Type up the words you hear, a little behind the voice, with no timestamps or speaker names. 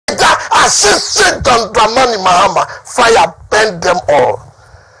Assistant John Dramani Mahama, fire bend them all.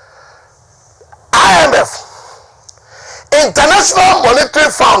 IMF, International Monetary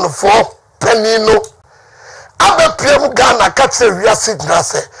Fund for Penino, Abe PM Ghana catch a real signal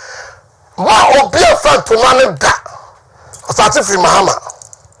say, Ma obia fan to none da, or Satifi Mahama.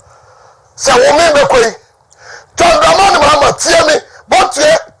 Say, woman, Bekwe, John Dramani Mahama, tear me, but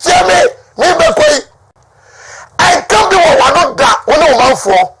tear me Bekwe. I can't be one of that, one of my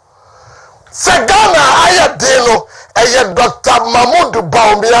four. Say, Ghana, I deno. Eye Dr. Mahmoud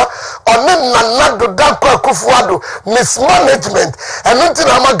Bawumia oni nanado dakwa kufuado mismanagement eno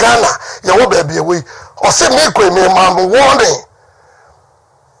ntina ma Ghana ye wo ba bia we o se me ko me ma warning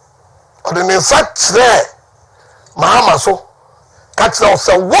o de ne satre Mahama so ka kire o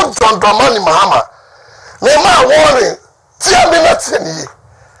se wo John Dramani Mahama me ma warning tia me na tie ni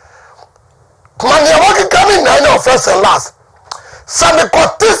kuma ne wo ki kami na na first and last sami ko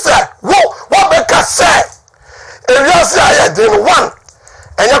tise wo be ka say Elias Ayadin, one,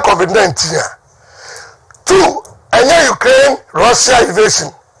 and your COVID-19. Two, and your Ukraine, Russia invasion.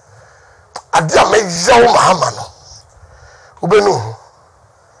 Adia make Yao Mahamano. Ubenu.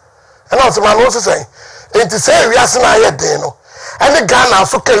 And also, man also saying, and to say Elias Ayadin, and the Ghana,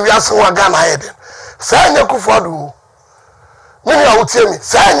 so can Elias Ghana Ayadin. Say, and Kufadu. Many out tell me,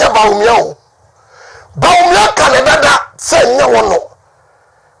 say, and Bawumia. Bawumia Canada, say, no one.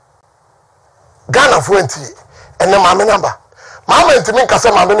 Ghana 20. And then my number. Mama to me can say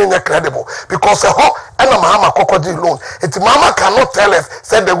Mama is credible because and Mama crocodile loan. It Mama cannot tell us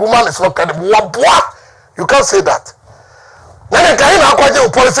say the woman is not credible. You can't say that. Then can you acquire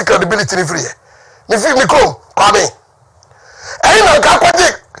policy credibility free? Me come me. And you can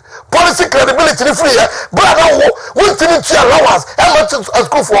policy credibility free. Brother, we need to allowance. How much is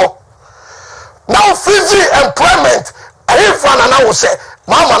school for? Now Fiji employment. I hear from now say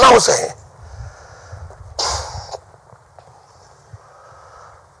Mama now say.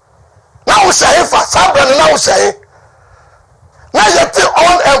 Now say for Sabra now say. Now you take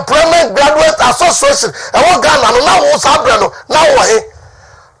unemployment graduate association and what Ghana now Sabra now why?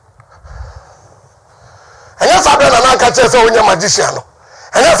 And yes Sabra now catch us on your magician.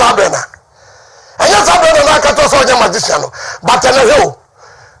 And yes Sabra. And yes Sabra now catch us on your magician. But I know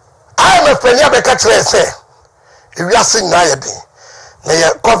I am a penny be catch say. If you are seeing now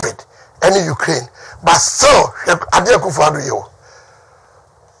COVID and Ukraine, but still I dare go for you.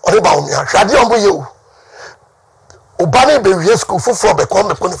 Ori Bawumia, shadi ombo you. Ubani be we school for be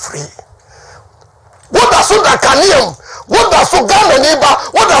come free. What does so that caniem? What does so Ghana neighbor?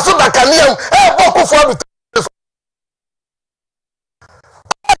 What does so that caniem? Boku for be.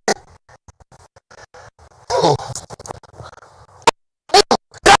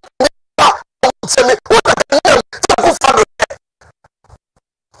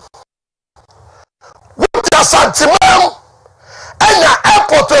 What does Santimam? Enya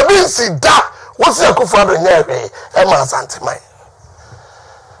airport ebinsi da wosi akufado nyewe e ma Santimai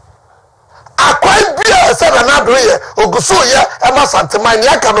akwai bia se na nado ye oguso ye e ma Santimai ne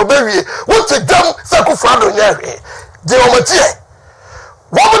aka no bewie wosi dam se akufado nyewe de omotie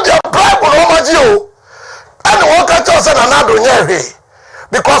wo mo de bribe no maji o and wo ka cho se na nado nyewe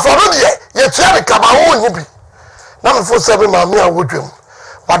because ono de ye tua de kama ho nyi bi na me fo se be ma me awodwem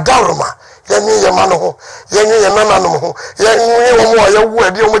wadaroma yenye yemano ho yenye yenana no ho yenye wo mo ya wu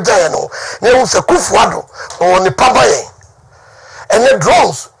ade o gya no na wu se kufuado no ni papa yen ene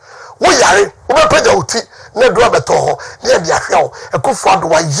drones wo yare wo be pagya oti na dro beto ho na dia hwe wo kufuado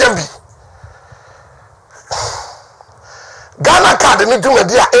wa yabi Ghana card ni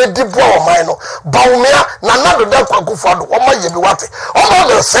dwumadi a edibo o man no Bawumia na nado da kwa kufuado o ma yebi wate o ma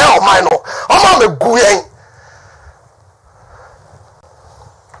be se o man no o ma me gu yen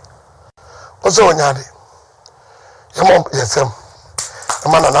Ozo onyade. Yemo yesem.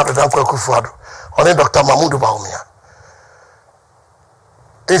 Amana na do dankwa kufuado. Oni Dr. Mahmoud Bawumia.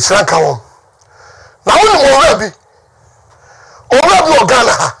 Insranka won. Na woni mo rabi. O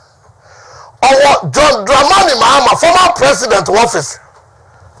Ghana ha. Owo John Dramani Mahama, former president office.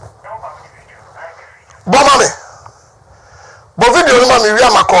 Bomame. Bo video ni ma mi wi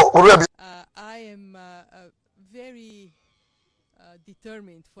amako o rabi. I am very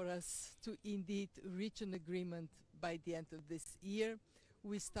determined for us to indeed reach an agreement by the end of this year.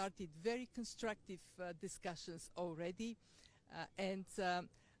 We started very constructive discussions already, and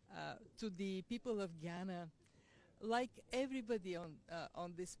to the people of Ghana, like everybody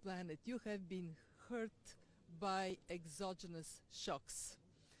on this planet, you have been hurt by exogenous shocks.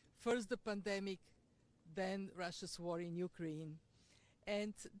 First the pandemic, then Russia's war in Ukraine,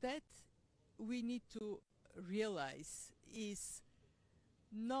 and that we need to realize is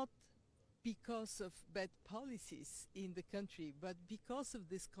not because of bad policies in the country, but because of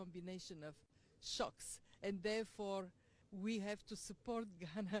this combination of shocks. And therefore, we have to support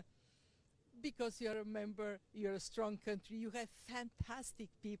Ghana because you're a member, you're a strong country, you have fantastic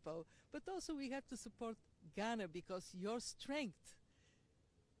people, but also we have to support Ghana because your strength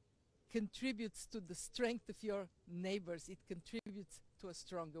contributes to the strength of your neighbors. It contributes to a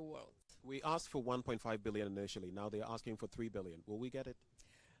stronger world. We asked for 1.5 billion initially. Now they're asking for 3 billion. Will we get it?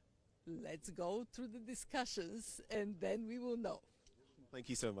 Let's go through the discussions and then we will know. Thank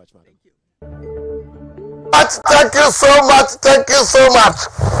you so much, madam. Thank you. Thank you so much. Thank you so much.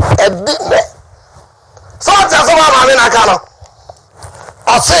 So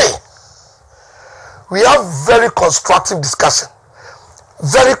I say we have very constructive discussion.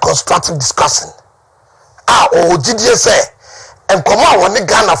 Very constructive discussion. GDS say and come on when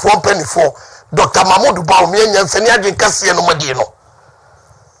Ghana for penny for Dr. Mahmoud Bawumia and Senia Drinkasi no Madino.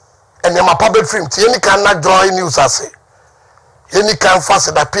 And my public film, any cannot join news, I say. Any can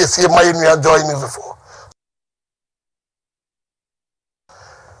fast that PC my join news before.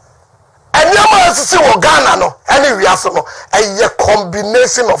 And never see what Ghana no, any reason no, a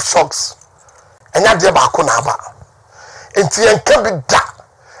combination of shocks. And yet, the Bakunaba. And the can be that.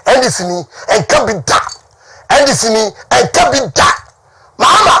 And this and can be that. And this and can be that.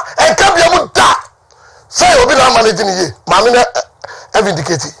 Mama, and can be able that. Say, you'll be not managing ye. Mamma, have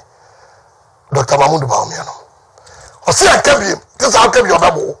indicated. Dr. Mahmoud Bawumia. Or see, I can be. This how can be your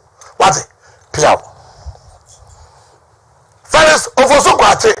babu. What's it? Piao. Ferris Ofosu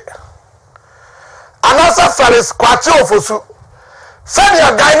Kwate. Another Ferris Kwate Ofosu. Send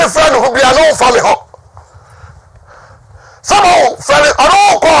your guy in the friend who be a no family home. Somehow, Ferris, I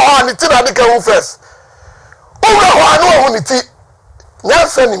don't call her and it's in the can first. Over I know when it's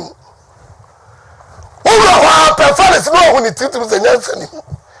Nelson. Over Ferris know when it's Nelson.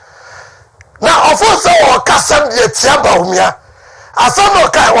 Now, of course, our Cassam de Bawumia. I saw no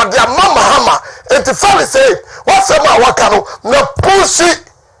guy what their mama hammer. And the family say, what's the Wakano? No pussy.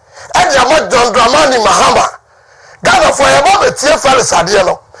 And your mother John Dramani Mahama. Ghana for a moment, dear Ferris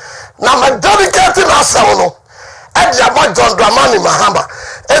Adiano. Now, my dedicated Asano. And your mother John Dramani Mahama.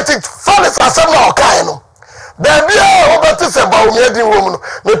 And the Ferris Asano Okaino. Baby, I hope to say Bawumia di woman.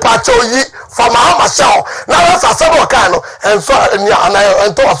 Me pacho ye for Mahama show. Now, that's Asano Okaino. And so,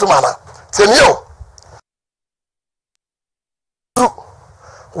 and to Asumana. Senyo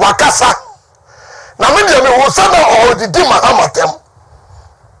Wakasa na me de me wo sana o didi mahamatem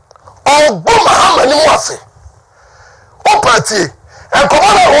o bo mahama ni mwase o party en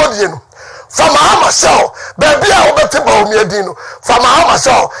komana ho die no fa mahama show baby a wo beti Bawumia di no fa mahama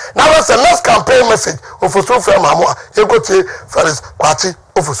show na we say next campaign message ofosu fra mamu a egotie Ferris Kwate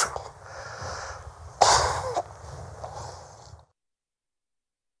ofosu.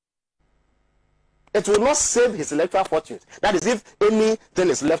 It will not save his electoral fortunes. That is, if anything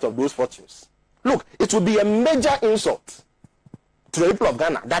is left of those fortunes. Look, it will be a major insult to the people of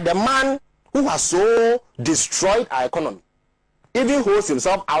Ghana that the man who has so destroyed our economy even holds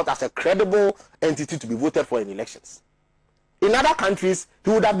himself out as a credible entity to be voted for in elections. In other countries,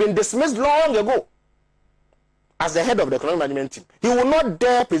 he would have been dismissed long ago as the head of the economic management team. He will not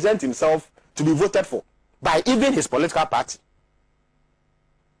dare present himself to be voted for by even his political party.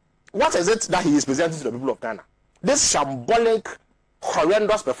 What is it that he is presenting to the people of Ghana? This shambolic,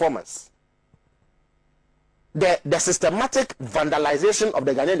 horrendous performance. The systematic vandalization of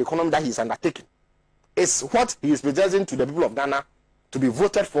the Ghanaian economy that he is undertaking is what he is presenting to the people of Ghana to be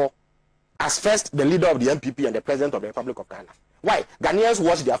voted for as first the leader of the MPP and the president of the Republic of Ghana. Why? Ghanaians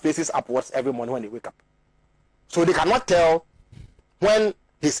watch their faces upwards every morning when they wake up. So they cannot tell when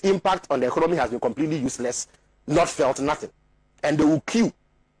his impact on the economy has been completely useless, not felt, nothing. And they will queue,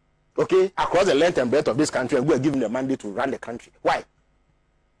 okay, across the length and breadth of this country and go and give him the mandate to run the country. Why?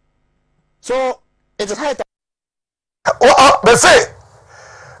 So it is high time. They say,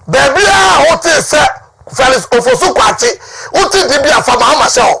 baby, what is Ferris Ofosu Kwate? What is the Bia for Mahama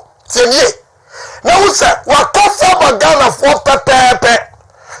show? Tienye. Now we say, what come from Ghana for Pepe?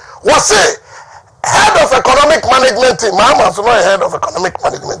 What say? Head of economic management team. Mahama is not head of economic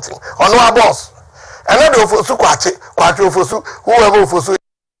management team. Or no boss. And then the Ofosu Kwate, Kwate Ofosu, whoever Ofosu.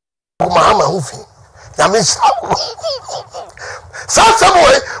 Mahama Hufi. Yamin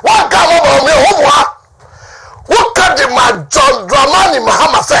Samuel, what Ghana Bawumia Humwa? What can the man John Dramani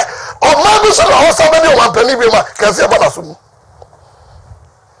Mahama say? Or maybe so somebody want penny be ma can say about us.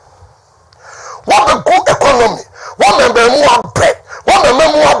 What the good economy? What member more bread? What member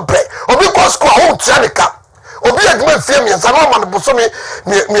more bread? Or because go out Chanica. Obi agme fie mi nsa na ma boso mi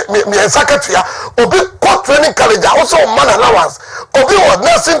secretary obi court training college also man allowance obi was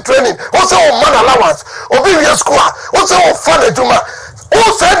nursing training, also on man allowance, obi we school, also on father juma,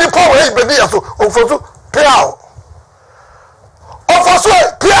 also any power baby so ofoso pay out. Ofoso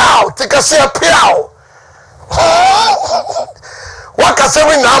pay out, take a share pay out. What can say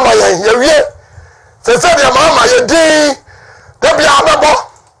we now my they said your mama you dey there be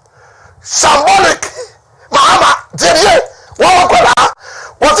ababo symbolic mama dey one kwala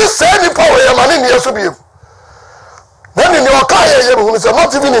what is say any power your man in here so be. When in your car, you say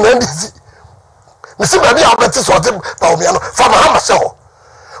not even in NDC. You see, maybe I'll bet this or them Bawumia from Hamasel.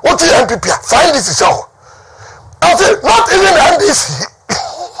 What is MPP? Find this show. I say, not even NDC.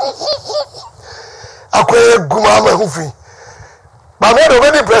 I quit Gumama Hufi. But I'm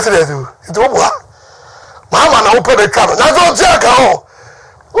already president. It's over. Mama, now open the channel. Now don't check out.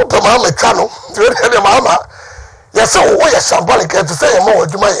 Open Mama channel. Mama. Yes, so we are symbolic to say more.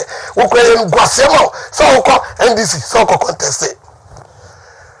 Do my Ukrainian Guasemo, so called NDC, so called contested.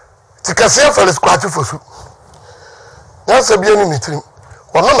 To Cassia for the squat for soup. That's a beauty meeting.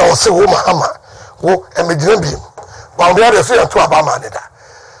 One of our say, woman, hammer, who and Medina while we are the 3 and 2 about man.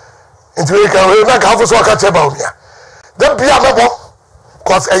 Into we can not have us walk at Bawumia. Then be a member,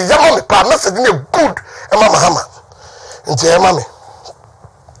 because a young partner said in a good and Mamma Hammer. Into your mammy.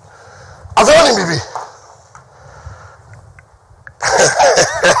 As only baby.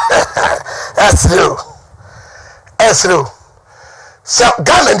 That's true. That's true. So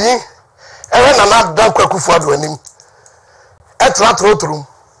Ghana ni ewe na na dan kwaku fuado anim. Etra trotrum.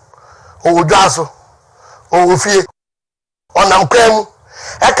 O dwaso. O fie. Onam kwam.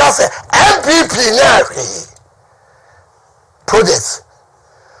 E ka se MPP nya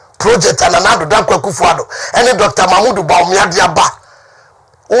project ananado dan kwaku fuado. Ene Dr. Mahmoud Bawumia dia ba.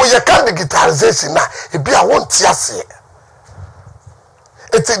 O ye kan digitalization na e bia won tiase.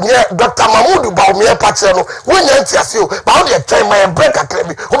 It's Dr. Mahmoud Bawumia Pacheno. When you enter you, but you try my break at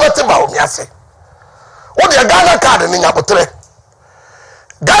me. Over to Bawumia say, what your Ghana card in your portrait?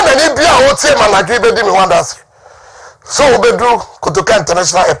 Ghana need be a hotel man like you be me one us. So we do Kotoka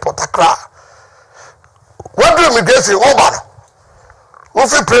International Airport Accra. What do immigration over? We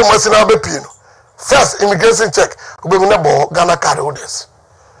feel pay most in our BPino. First immigration check. We be never Ghana card holders.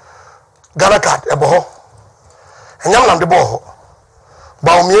 Ghana card ebo. And yam the boho.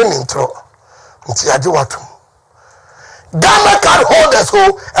 Bawumia intro nti aje watum Ghana card holders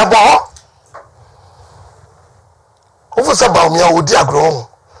who ebo who say Bawumia odi agro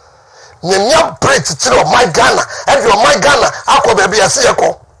nyanya break tire of my Ghana and your my Ghana akọ baby ase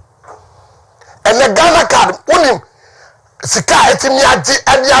yeko and the Ghana card unim sika etimi aje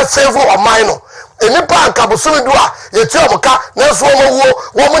adia save o mine no enipa ankaboso du a yetu amuka na so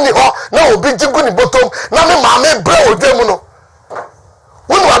wo mo ni ho na obi jigu ni bottom na me ma me bre odwemu no.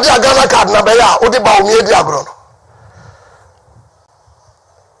 When you are the Ghana card, Nabaya, or the Bawumia diagron.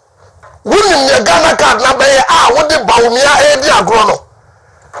 When you are the Ghana card, Nabaya, what the Bawumia diagron.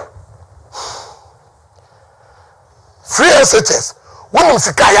 Free SHS. When you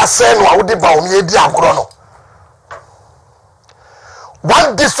see Kaya Sen, what the Bawumia diagron.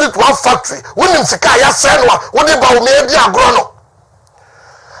 One district, one factory. When you see Kaya Sen, what the Bawumia diagron.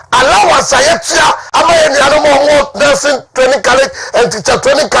 Allowance ayetia amaye ni anomo nursing training college and teacher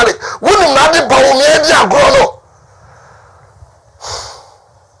training college wonu na de Bawumia di agro no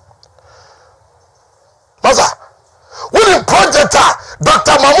masa wonu project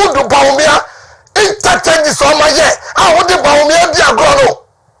Dr. Mahmoud Bawumia interchange so maye wo de Bawumia di agro no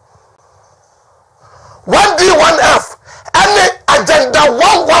 1D1F any agenda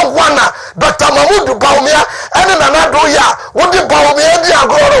 111 Dr. Mahmoud Bawumia any nanado ya wo de Bawumia di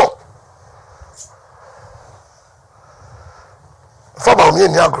agro for Bawumia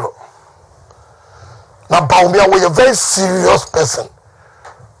ni agro na Bawumia was a very serious person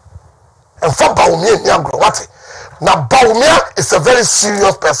and for Bawumia ni agro what na Bawumia is a very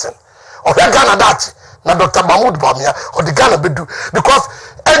serious person or Ghana that na Dr. Mahmoud Bawumia or the Ghana bedu because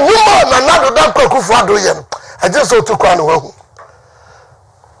anyuma na nado dan kwaku fuado yen I just so to kwan wo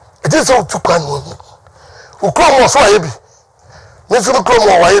I just so to kwan wo ukrom so ayebi me so ukrom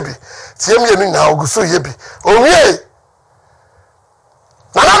wo ayebi tiem ye ni na oguso yebi owie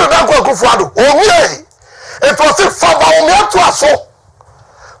na nado dan kwaku fuado owie it was for Bawumia to aso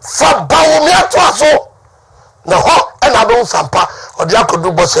for Bawumia to aso na ho and I don't sampa or the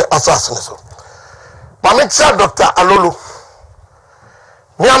akodu boss assassin so but me tell Dr. Alolu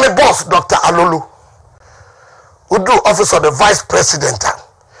me am a boss Dr. Alolu who do office of the vice president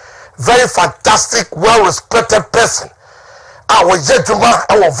very fantastic well respected person our gentleman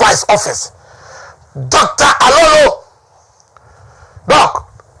our vice office Dr. Alolu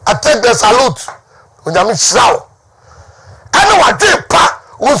doc I take the salute when I meet Shao ana wade pa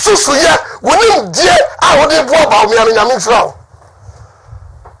unsusu ye wonim die a wode bo Bawumia no nyame nhyira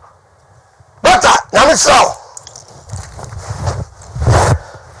Doctor nyame nhyira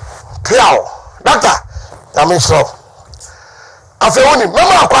Piao Doctor nyame nhyira afa woni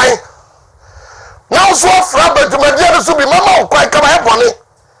mama akwan na so fra badumadi no so bi mama akwan kama hebone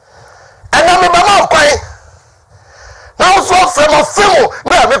ana me mama akwan now so from a film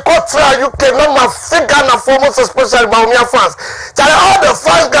where we got try UK no ma figure na for special Bawumia fans. Tell all the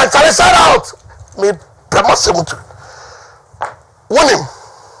fans guys, tell shout out. Me promotion mutu. Wonim.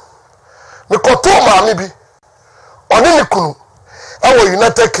 Me koto ma mi bi. Oni ni kunu. Our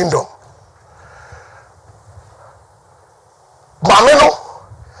United Kingdom. Mame no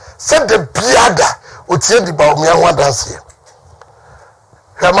said the biada otie di Bawumia ho dance here.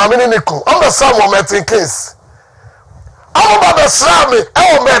 Her mame ni kunu. On the some of case. I'm about to slam me.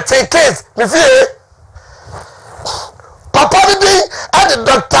 I will take case. Me feel Papa did and the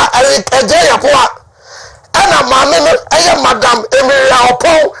doctor Eric Ejaya Poa and a man and Madame Emilia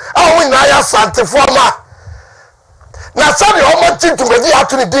Opo. I win I Santa Forma. Now, sorry, how much to me the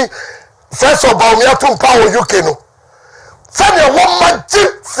opportunity first of Bawumia to power UK no. Send your woman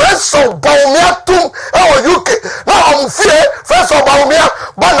first of Bawumia to our UK. Now I'm fear first of Bawumia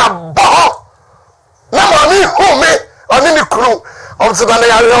Bana Baho. Now I'm who me. Oni ni kru omsebana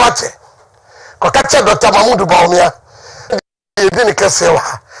ya rewache ko kache Dr. Mamudu Bawumia yedi ni kese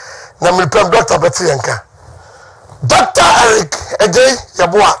wa na milpem Dr. Betty Yanka Dr. Eric Ejay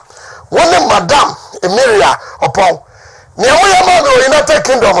Yaboa woni Madam Emilia Opon ni amoya ma no United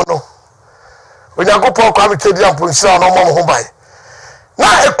Kingdom no onyankopon kwa mitedi amponhira no mo ho bai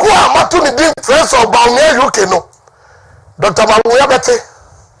na eku amatu ni din friends of Bawumia UK no Dr. Bawumia Betty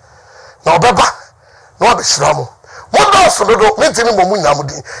na obeba na obeshira mo Modo do meti ni momu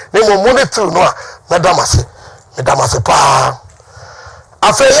nyamudi ni momu ni tu no a medamase pa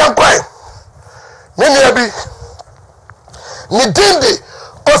afa yankwan ni ne bi ni dinde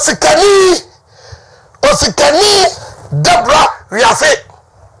osikani Debra Wiafe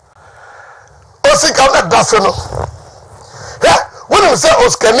osikana daso no ya wonu se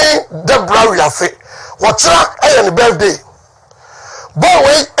osikani Debra Wiafe wotra aye ni birthday boy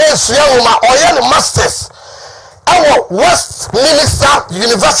we esuya woma oye ni masters our Westminster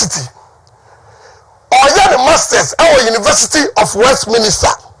University or the masters our University of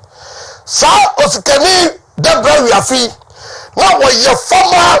Westminster so osikani Debra Wiafe now was your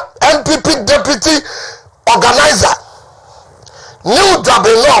former MPP deputy organizer New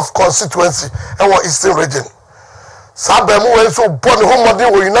Dublin North constituency our Eastern region sabemu when so born home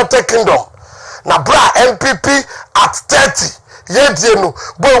in United Kingdom na bra MPP at 30 yedie no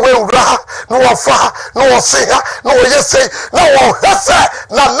boy we ura no wafa no woseha no yesei no wohese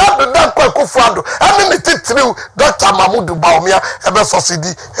na da kwakufado ani ni titiriu Dr. Mamudu Bawumia ebe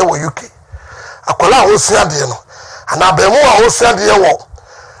sosidi e wo UK akola hosia de no ana bemu a hosia de wo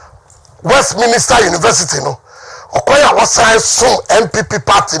Westminster University no okoya wasai so MPP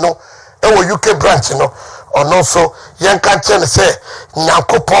party no e wo UK branch no ono so yenka chen se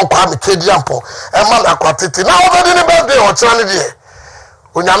nyankopon kwa metedi ampo e ma na kwatete na obedi ni birthday o chira ni de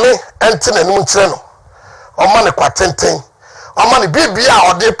onyame ente na num chire no o ma ne kwatenten o ma ne bibia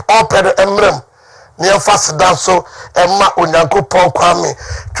o de opere emrem ne emfase dan so e ma onyankopon kwa me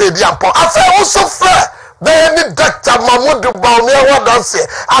twedi ampo afa wo so fra be ni Dr. Mamudu Bawumia wadanse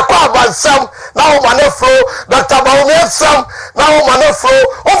akwa abansam na o ma ne fro Dr. Bawumia sam na o ma ne fro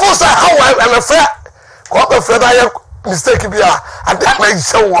o fo say how I am fra ko be fra da mistake bia ade ma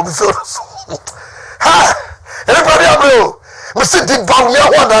show wo bi so ha everybody abro me see the Bawumia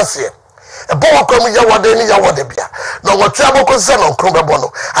wadanse e bo ko mi ya wade ni ya wade bia no wotu aboko se no nkro be bo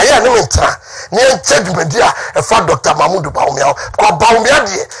no aya ne mentra ni enchedumadi a e fa Dr. Mamudu Bawumia ko Bawumia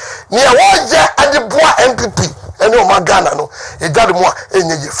de ni e woje adeboa MPP ene o magana no e jade mo a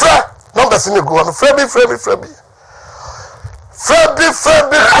enyeje fra numbers ni go no fra bi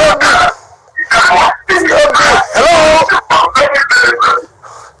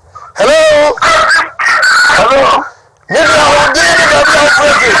hello maybe I will give you the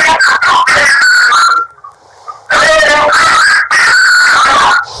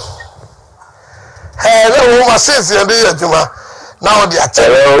hello my sis and the juma now the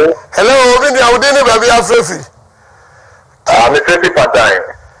hello me I will dey baby afrefi me say part time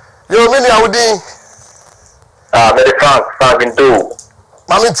yo me I will dey me the Frank into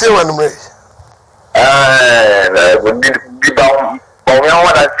mami tie wanu me di Bawumia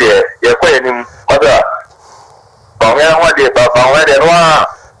wa that year ye kwa enim oda Bawumia wa de Bawumia de no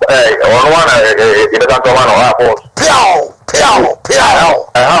on one in the country one or piao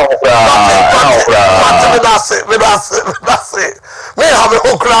that's it. Me have a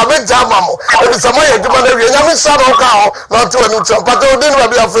okra, me jamamo. If it's a way to manage, you have some cow, not to a new chop, but they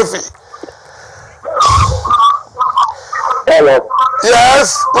didn't be a fifi. Hello.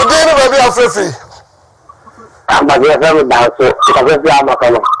 Yes, we didn't be a fifi. I'm not going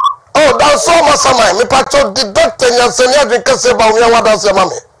to Oh, that's so much of my. Me patcho the doctor and senior drink say Bawumia what does your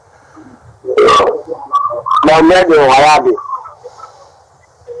mommy? Bawumia de wayade.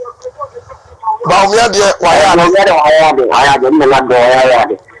 Bawumia de wayade me na do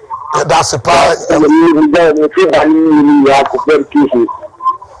wayade. That's a part.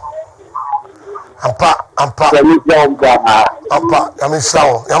 Ampa. Yami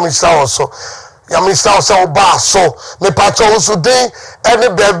so. Yami so ba so me patcho so den any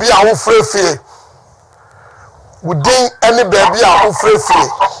baby a wo frefie. We den any baby a wo frefie.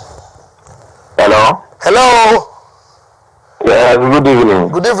 Hello. Yes, good evening.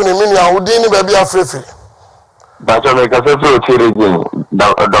 Good evening, Minia. We den baby a frefie. Patcho me ka se so tire jin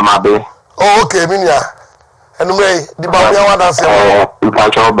do mabe. Oh, okay, Minia. Anyway, the Bawumia what does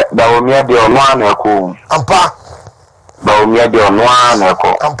Patcho Bawumia de ono anako. Ampa. Bawumia de ono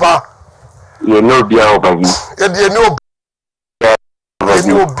anako. Ampa. You know bia obayi. You know bia.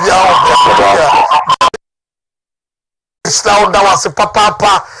 Slow down was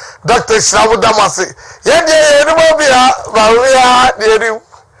papa. Doctor slow down was it. Yeah, no bia. Bawumia near him.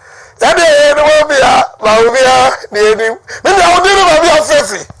 Yeah, no bia. Bawumia near him. Maybe I would do baby a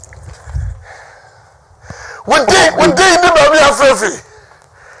free. Would they do baby a free?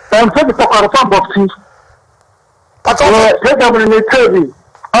 I'm saying for our farm of tea. But let them in the TV.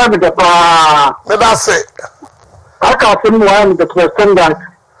 I'm the that's it. I can't see one the question that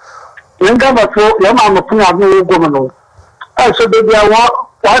you never so your mama put out no woman. I said they are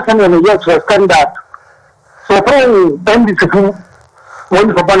what and a year to standard. So then this is one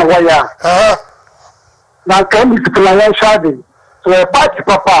for Banawaya. Now can be to shadi. So a party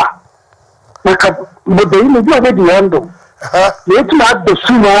papa. But the image of the end. Let not the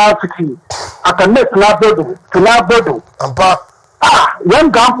sooner city. I can make Nabodo to Nabodo.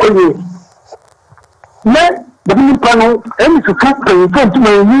 One gap for you. Let the new panel and to cook the event to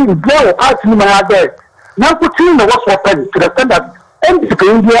my go out in my other. Now put in the what's happened to the standard and to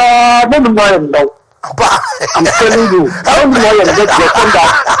India, no more. I'm telling you, I don't know get your standard.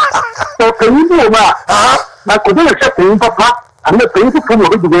 So can you do that? I couldn't accept the papa. I'm not paying to come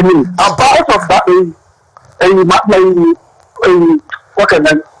over the winning. I'm part of that. What can I?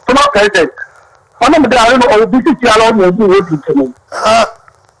 Come out, president. One of the I don't know, this is your own waiting to me.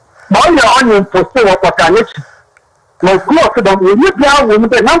 Buy your onion for sale what I need. My clothes to them, you need now, when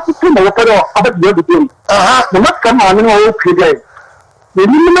they not to know what about the other day. The must come on in all today. The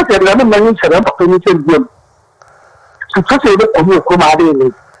limit of the money shall have a permission room. To touch it on your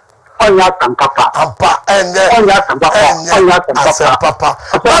commodity. On your papa, and on your papa.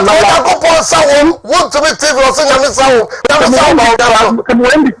 But I go for someone, want to be TV or something.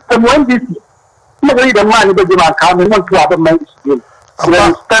 Nobody the man that you are coming on to other men's room. You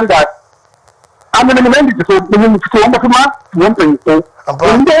understand that? I'm in the men to so one thing. So, I'm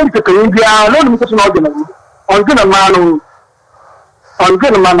going to India, I don't know what's not going to on good man. I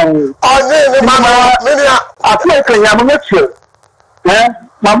feel I'm not sure. Eh,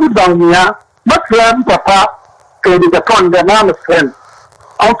 Mabu Bawumia, but papa, can be the con the name of friend.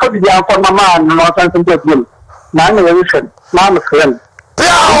 Also, the young for my man, not something to do. Man, Mamma friend.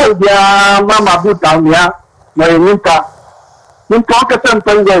 Yeah, Mama Bawumia, my winter. You talk at some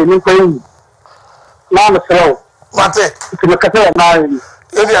time, you can Mama Slow. Mate, to look at her now.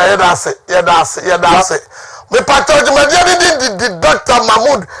 Yeah, that's it. Me patron me the Dr.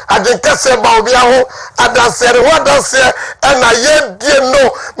 Mahmoud Adanse Bawumia ho Adanse3 what does say and I no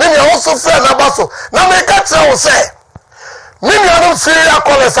me also fair na baso na me ka tell wo say me no serial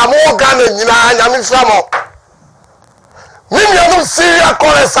callers am Ghana nyina nya me framo me no serial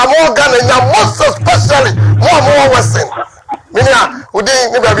callers am Ghana nya most especially more western me nya udi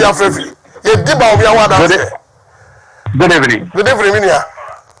ni baby afrefi ye di Bawumia what does say Good evening. Good evening, me nya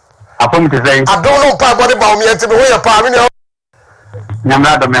I don't know pa body Bawumia to be where pa me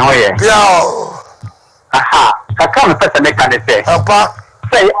Nyamra do me hoye. Aha, ka come person make can say. Papa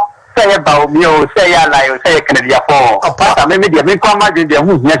say Bawumia, say ya lie, say Canada for. Papa me media me kwa ma dey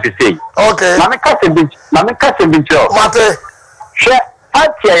hu nya say. Okay. Mama ka bin cho. Mate. She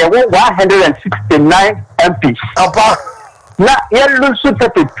party ya 169 MPs. Papa. Na ye lose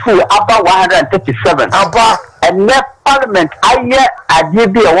 32 about 137. Papa. And net parliament aye adie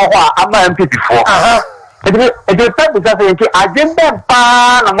a wo ho ama MP before. It is time to say agenda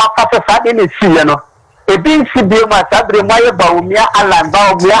pa na mafa fa de ne sie no. E bi si bi ma sabre mo ye Bawumia ala.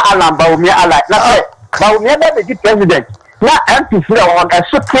 Na say Bawumia na be president na MP fira on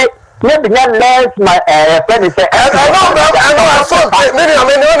esoke na be na less my friend say I know so me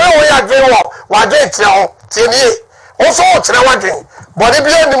no we are doing wa dey tie also tire wadwen body bi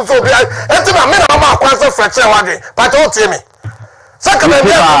anim so bi enti na me na ma akwanse freche wadwen but o tie me saka me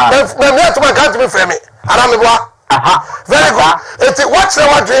me to ma ka me frame ara me boa very good enti watch the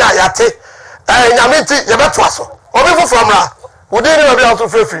wadwen ayate nyame ti ye beto aso obi fu from ra wo dey ni bi aso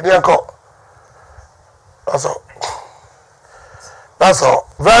free ni enko that's all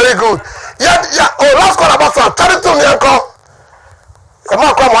very good yeah oh last call about so carry to ni enko e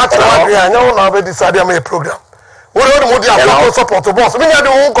ma kwa mo atire wadwen anya wo na be decide am a program. We don't want to support the boss. We need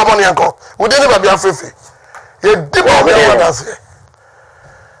to come on yanko. We didn't have a free. You deep on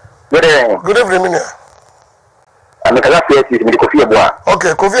the good evening. I'm a Kalafi is in the Kofi Abwa.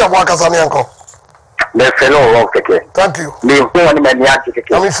 Okay, Kofi Abwa Kasamianko. The fellow of Keke. Thank you. The one man Yaki.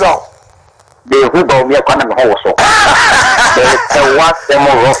 I'm so. The who Bawumia Kwanam also. The one them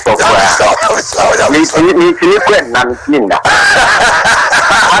more rough of Nina.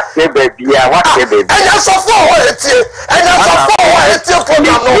 What baby? And you're so far, and you're so far, it's your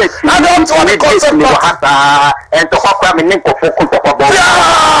program. I don't want to concept and to Papa Minko for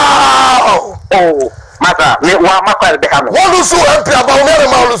Oh, Mother, me want my father become one who's so happy about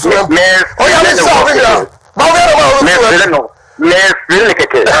Bawumia. Oh, yeah, sorry. Bawumia, really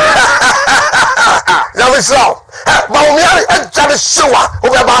keke. Now it's now. Bawumia and Charlie Shua,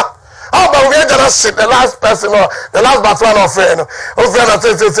 whoever. Oh, Bawumia gonna sit the last person or the last batman of friend. Oh, friend,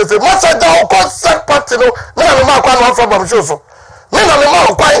 say, must I don't consent party? No, me and my man from Shoso. Me and my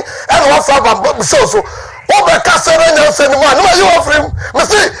man, and one from Shoso. Oh, the castle and you send one. No, you offer him. Me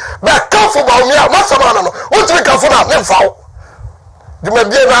see, back come for Bawumia, what's the man? What do we come for that? Never foul. You may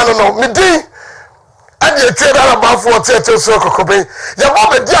be a man, no, me D. And you trade about 40 so cocobe. Your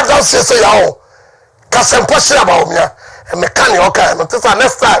mother, dear, don't say, oh, Cassam push about me, and mechanical kind. Until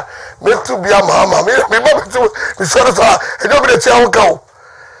next time, me to be a mamma, me to be sort of a nobody tell go.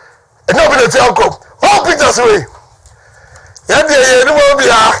 And nobody tell go. All pictures away. Yandy, you will be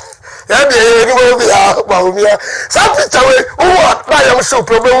Bawumia. Some picture away, I am so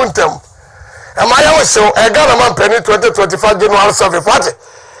problem with them. And my own show, I got a man penny 2025 January 7th party.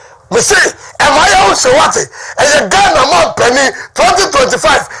 Me say, am I also what? And you got a man penny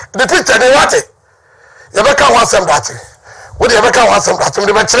 2025. The teacher they what? You better want some that. What do you better want some that?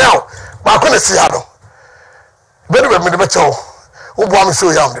 Me better now. But I couldn't see how. Better me the better. Who want me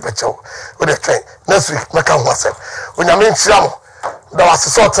show you the better? With the train next week. Me can want some. When I mean Chamo, there was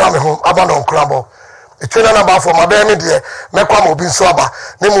a sort of home abandon crumble. The train number for my baby dear. Me come will be sober.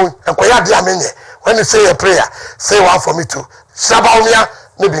 Nemu and kwaya dia menye. When you say a prayer, say one for me too. Bawumia.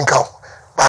 Maybe in count.